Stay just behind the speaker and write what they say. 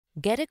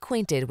Get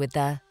acquainted with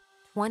the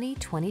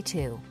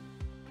 2022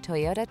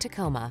 Toyota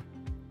Tacoma.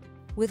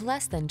 With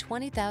less than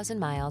 20,000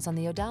 miles on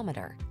the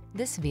odometer,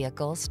 this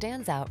vehicle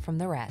stands out from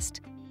the rest.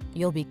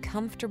 You'll be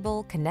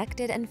comfortable,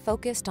 connected, and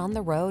focused on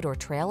the road or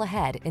trail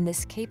ahead in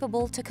this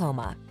capable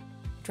Tacoma.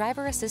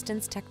 Driver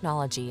assistance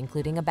technology,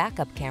 including a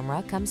backup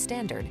camera, comes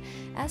standard,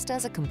 as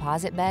does a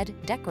composite bed,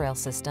 deck rail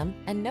system,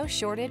 and no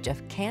shortage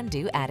of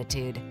can-do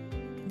attitude.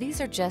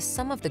 These are just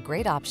some of the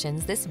great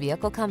options this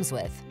vehicle comes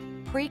with: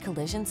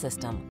 pre-collision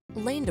system,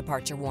 lane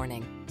departure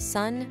warning,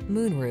 sun,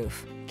 moonroof,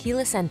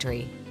 keyless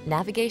entry,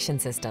 navigation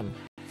system,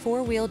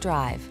 four-wheel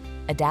drive,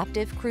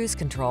 adaptive cruise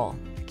control,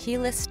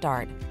 keyless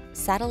start,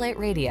 satellite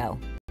radio,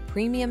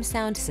 premium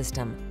sound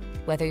system.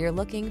 Whether you're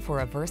looking for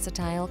a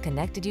versatile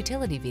connected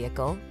utility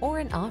vehicle or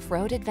an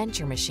off-road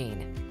adventure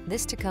machine,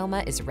 this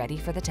Tacoma is ready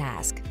for the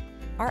task.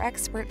 Our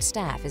expert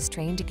staff is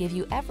trained to give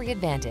you every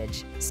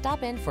advantage.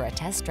 Stop in for a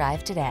test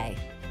drive today.